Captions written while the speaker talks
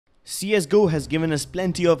CSGO has given us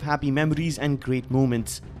plenty of happy memories and great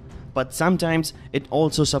moments, but sometimes it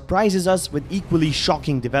also surprises us with equally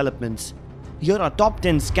shocking developments. Here are top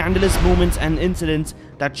 10 scandalous moments and incidents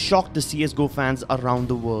that shocked the CSGO fans around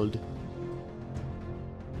the world.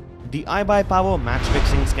 The iBuyPower match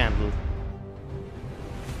fixing scandal.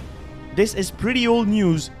 This is pretty old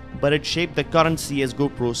news, but it shaped the current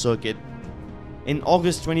CSGO Pro circuit. In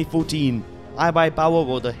August 2014, iBuyPower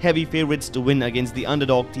were the heavy favorites to win against the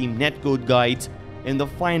underdog team Netcode Guides in the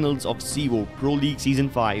finals of CSGO Pro League Season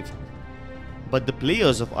 5. But the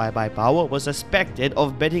players of iBuyPower were suspected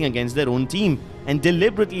of betting against their own team and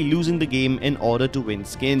deliberately losing the game in order to win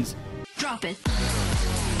skins. Drop it.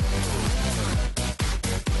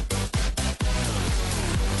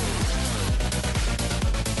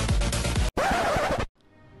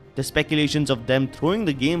 The speculations of them throwing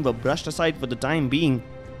the game were brushed aside for the time being,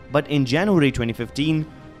 but in January 2015,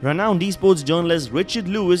 renowned esports journalist Richard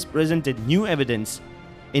Lewis presented new evidence,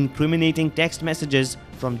 incriminating text messages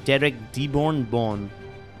from Derek Deborn Born.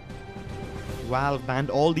 Valve banned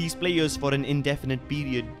all these players for an indefinite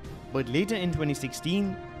period, but later in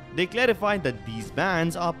 2016, they clarified that these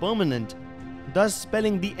bans are permanent, thus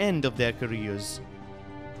spelling the end of their careers.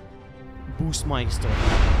 Boostmeister.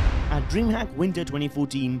 At DreamHack Winter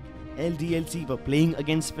 2014, LDLC were playing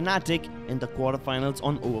against Fnatic in the quarterfinals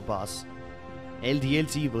on Overpass.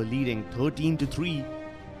 LDLC were leading 13-3,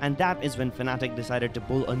 and that is when Fnatic decided to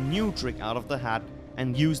pull a new trick out of the hat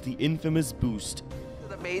and use the infamous boost.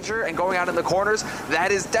 The major and going out in the corners,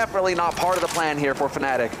 that is definitely not part of the plan here for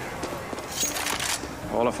Fnatic.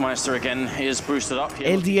 Boostmeister again is boosted up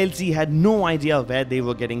here. LDLC had no idea where they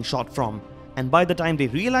were getting shot from, and by the time they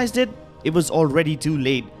realized it, it was already too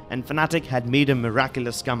late and Fnatic had made a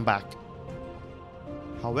miraculous comeback.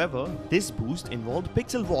 However, this boost involved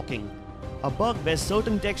pixel walking, a bug where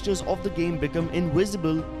certain textures of the game become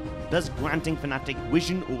invisible, thus granting Fnatic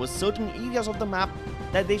vision over certain areas of the map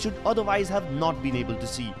that they should otherwise have not been able to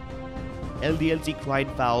see. LDLC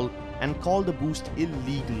cried foul and called the boost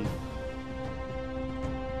illegal.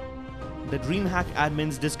 The DreamHack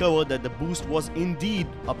admins discovered that the boost was indeed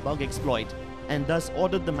a bug exploit and thus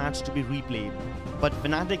ordered the match to be replayed. But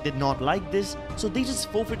Fnatic did not like this, so they just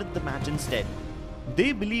forfeited the match instead.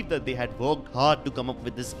 They believed that they had worked hard to come up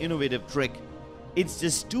with this innovative trick. It's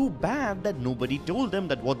just too bad that nobody told them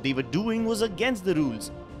that what they were doing was against the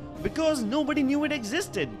rules, because nobody knew it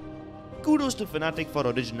existed. Kudos to Fnatic for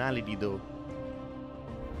originality though.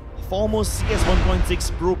 Former CS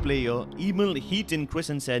 1.6 pro player Emil Heaton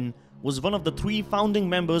Christensen was one of the 3 founding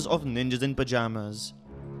members of Ninjas in Pajamas.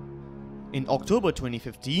 In October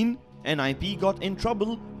 2015, NIP got in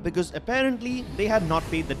trouble because apparently they had not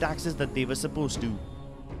paid the taxes that they were supposed to.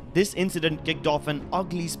 This incident kicked off an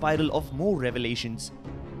ugly spiral of more revelations.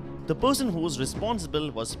 The person who was responsible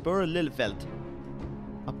was Per Lillfeldt.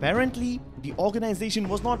 Apparently, the organization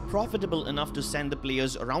was not profitable enough to send the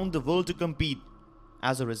players around the world to compete.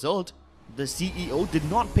 As a result, the CEO did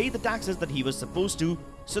not pay the taxes that he was supposed to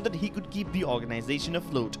so that he could keep the organization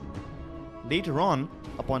afloat. Later on,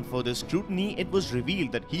 upon further scrutiny, it was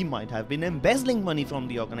revealed that he might have been embezzling money from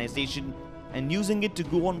the organization and using it to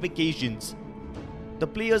go on vacations. The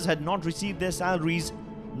players had not received their salaries,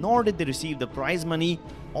 nor did they receive the prize money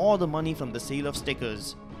or the money from the sale of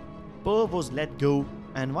stickers. Per was let go,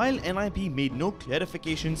 and while NIP made no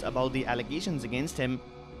clarifications about the allegations against him,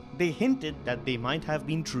 they hinted that they might have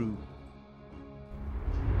been true.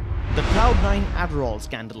 The Cloud9 Adderall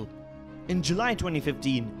scandal. In July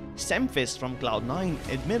 2015, Semfist from Cloud9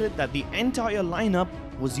 admitted that the entire lineup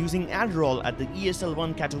was using Adderall at the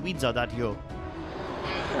ESL1 Katowice that year.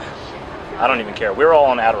 I don't even care. We're all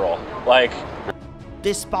on Adderall.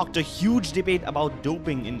 This sparked a huge debate about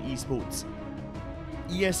doping in esports.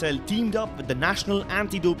 ESL teamed up with the National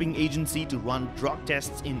Anti-Doping Agency to run drug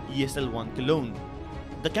tests in ESL1 Cologne,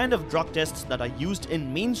 the kind of drug tests that are used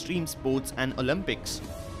in mainstream sports and Olympics.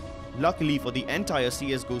 Luckily for the entire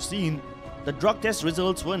CSGO scene, the drug test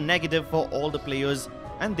results were negative for all the players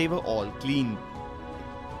and they were all clean.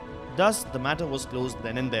 Thus, the matter was closed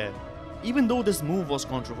then and there. Even though this move was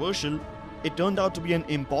controversial, it turned out to be an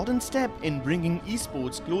important step in bringing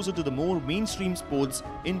esports closer to the more mainstream sports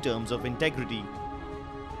in terms of integrity.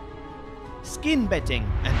 Skin betting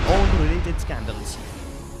and all the related scandals.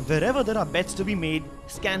 Wherever there are bets to be made,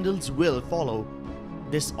 scandals will follow.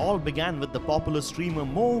 This all began with the popular streamer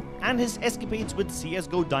Mo and his escapades with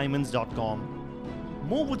CSGODiamonds.com.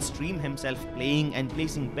 Mo would stream himself playing and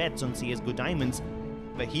placing bets on CSGO Diamonds,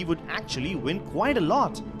 where he would actually win quite a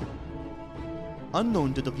lot.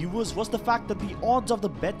 Unknown to the viewers was the fact that the odds of the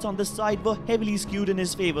bets on this side were heavily skewed in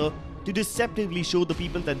his favor to deceptively show the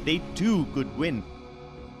people that they too could win.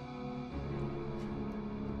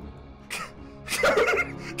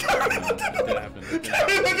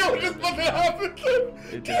 fucking happened,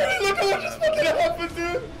 dude! Kerry, look at what just fucking happened,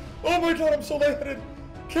 dude! Oh my god, I'm so lightheaded!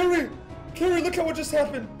 Kerry, look at what just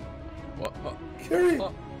happened! What? Kerry!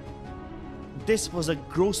 This was a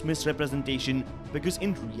gross misrepresentation because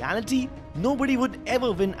in reality, nobody would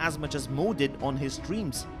ever win as much as Mo did on his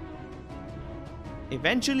streams.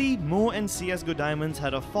 Eventually, Mo and CSGO Diamonds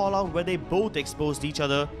had a fallout where they both exposed each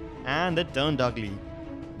other and it turned ugly.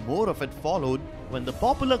 More of it followed when the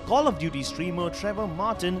popular Call of Duty streamer Trevor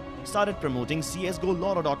Martin started promoting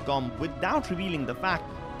CSGOLotto.com without revealing the fact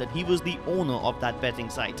that he was the owner of that betting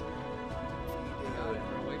site.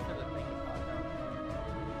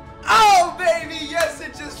 Oh baby, yes,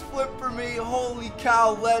 it just flipped for me. Holy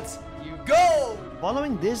cow, let's go!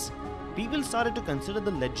 Following this, people started to consider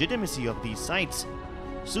the legitimacy of these sites.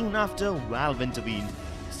 Soon after, Valve intervened,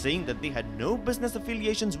 saying that they had no business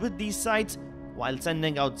affiliations with these sites while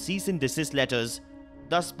sending out cease and desist letters,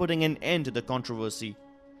 thus putting an end to the controversy.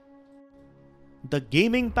 The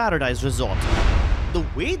Gaming Paradise Resort. The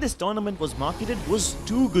way this tournament was marketed was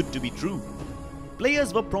too good to be true.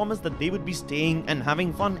 Players were promised that they would be staying and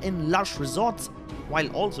having fun in lush resorts while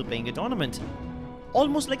also playing a tournament.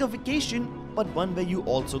 Almost like a vacation, but one where you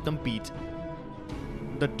also compete.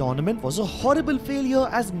 The tournament was a horrible failure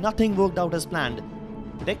as nothing worked out as planned.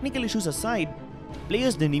 Technical issues aside,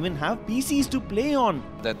 players didn't even have PCs to play on.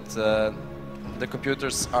 That the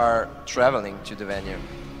computers are traveling to the venue.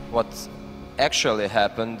 What actually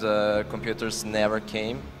happened, computers never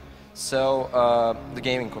came. So the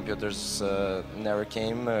gaming computers never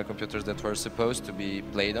came, computers that were supposed to be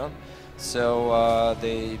played on. So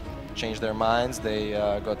they changed their minds, they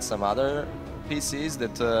got some other PCs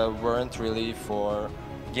that weren't really for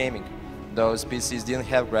gaming. Those PCs didn't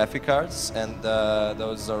have graphic cards and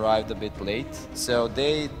those arrived a bit late. So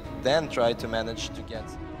they then tried to manage to get...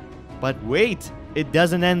 But wait, it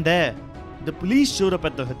doesn't end there. The police showed up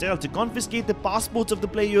at the hotel to confiscate the passports of the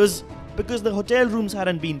players because the hotel rooms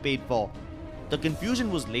hadn't been paid for. The confusion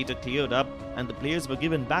was later cleared up and the players were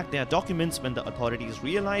given back their documents when the authorities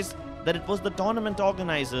realized that it was the tournament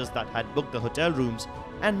organizers that had booked the hotel rooms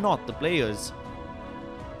and not the players.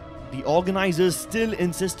 The organizers still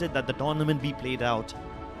insisted that the tournament be played out.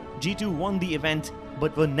 G2 won the event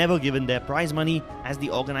but were never given their prize money as the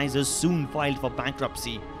organizers soon filed for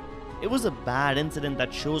bankruptcy. It was a bad incident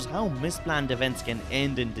that shows how misplanned events can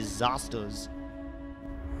end in disasters.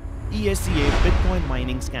 ESEA Bitcoin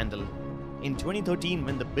mining scandal. In 2013,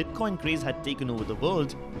 when the Bitcoin craze had taken over the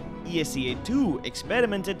world, ESEA too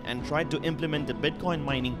experimented and tried to implement the Bitcoin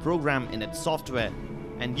mining program in its software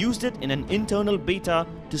and used it in an internal beta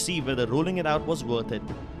to see whether rolling it out was worth it.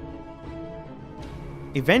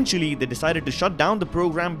 Eventually, they decided to shut down the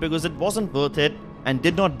program because it wasn't worth it and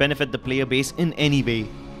did not benefit the player base in any way.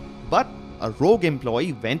 But a rogue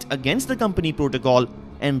employee went against the company protocol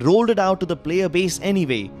and rolled it out to the player base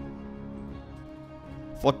anyway.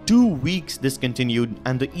 For 2 weeks this continued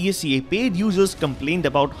and the ESEA paid users complained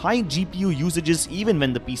about high GPU usages even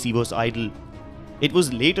when the PC was idle. It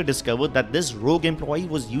was later discovered that this rogue employee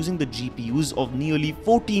was using the GPUs of nearly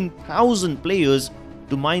 14,000 players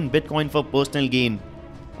to mine Bitcoin for personal gain,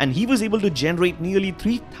 and he was able to generate nearly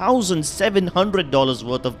 $3,700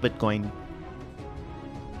 worth of Bitcoin.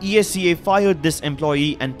 ESEA fired this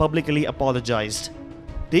employee and publicly apologized.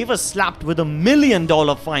 They were slapped with $1 million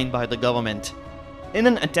fine by the government. In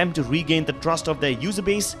an attempt to regain the trust of their user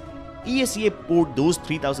base, ESEA poured those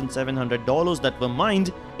 $3,700 that were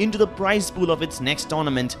mined into the prize pool of its next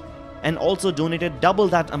tournament and also donated double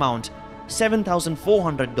that amount,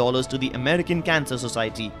 $7,400 to the American Cancer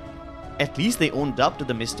Society. At least they owned up to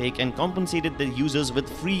the mistake and compensated the users with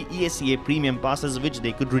free ESEA premium passes which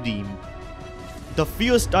they could redeem. The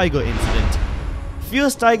Fierce Tiger incident.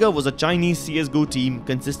 Fierce Tiger was a Chinese CSGO team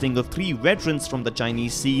consisting of 3 veterans from the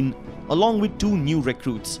Chinese scene along with 2 new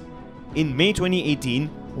recruits. In May 2018,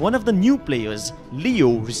 one of the new players,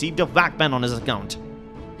 Leo, received a VAC ban on his account.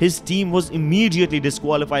 His team was immediately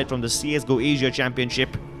disqualified from the CSGO Asia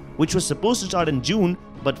Championship, which was supposed to start in June,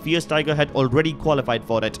 but Fierce Tiger had already qualified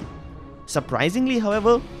for it. Surprisingly,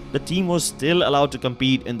 however, the team was still allowed to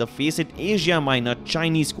compete in the Faceit Asia Minor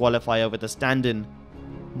Chinese qualifier with a stand-in.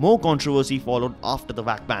 More controversy followed after the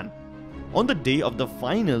VAC ban. On the day of the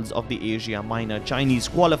finals of the Asia Minor Chinese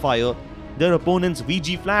qualifier, their opponents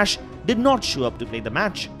VG Flash did not show up to play the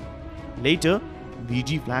match. Later,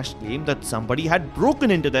 VG Flash claimed that somebody had broken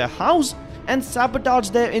into their house and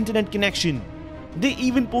sabotaged their internet connection. They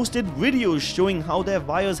even posted videos showing how their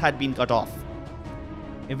wires had been cut off.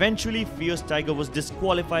 Eventually, Fierce Tiger was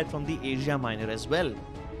disqualified from the Asia Minor as well.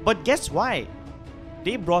 But guess why?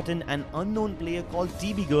 They brought in an unknown player called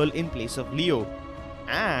TB Girl in place of Leo.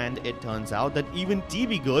 And it turns out that even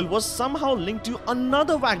TV Girl was somehow linked to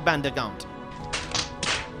another whack band account.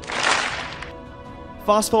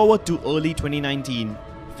 Fast forward to early 2019,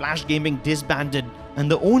 Flash Gaming disbanded and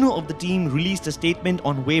the owner of the team released a statement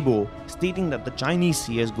on Weibo stating that the Chinese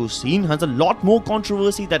CSGO scene has a lot more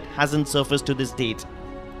controversy that hasn't surfaced to this date.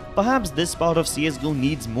 Perhaps this part of CSGO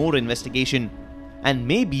needs more investigation, and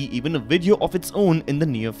maybe even a video of its own in the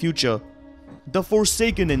near future. The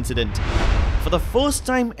Forsaken incident. For the first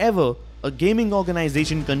time ever, a gaming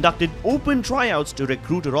organization conducted open tryouts to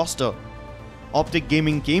recruit a roster. Optic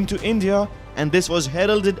Gaming came to India, and this was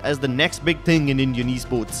heralded as the next big thing in Indian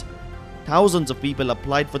esports. Thousands of people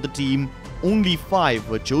applied for the team, only 5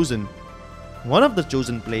 were chosen. One of the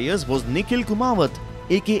chosen players was Nikhil Kumawat,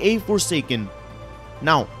 aka Forsaken.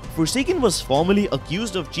 Now, Forsaken was formerly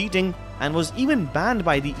accused of cheating and was even banned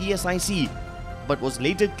by the ESEA, but was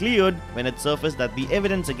later cleared when it surfaced that the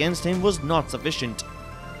evidence against him was not sufficient.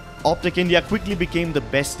 Optic India quickly became the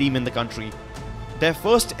best team in the country. Their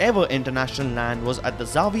first ever international LAN was at the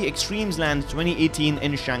Zawi Extremes LAN 2018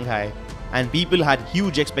 in Shanghai, and people had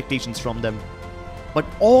huge expectations from them. But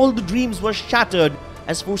all the dreams were shattered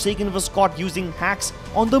as Forsaken was caught using hacks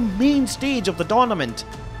on the main stage of the tournament.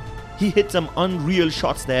 He hit some unreal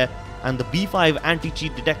shots there, and the B5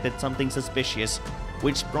 anti-cheat detected something suspicious,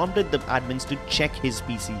 which prompted the admins to check his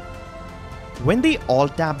PC. When they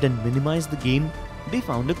alt-tabbed and minimized the game, they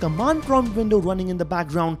found a command prompt window running in the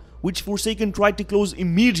background which Forsaken tried to close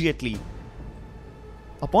immediately.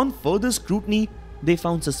 Upon further scrutiny, they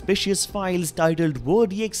found suspicious files titled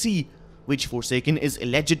word.exe, which Forsaken is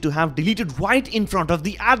alleged to have deleted right in front of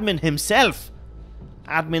the admin himself.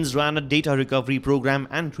 Admins ran a data recovery program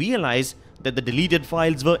and realized that the deleted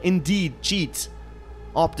files were indeed cheats.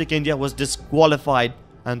 Optic India was disqualified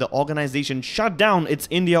and the organization shut down its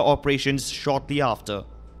India operations shortly after.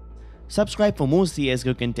 Subscribe for more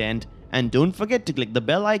CSGO content and don't forget to click the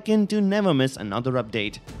bell icon to never miss another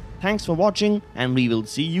update. Thanks for watching and we will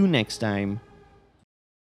see you next time.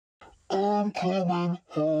 I'm coming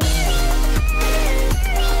home.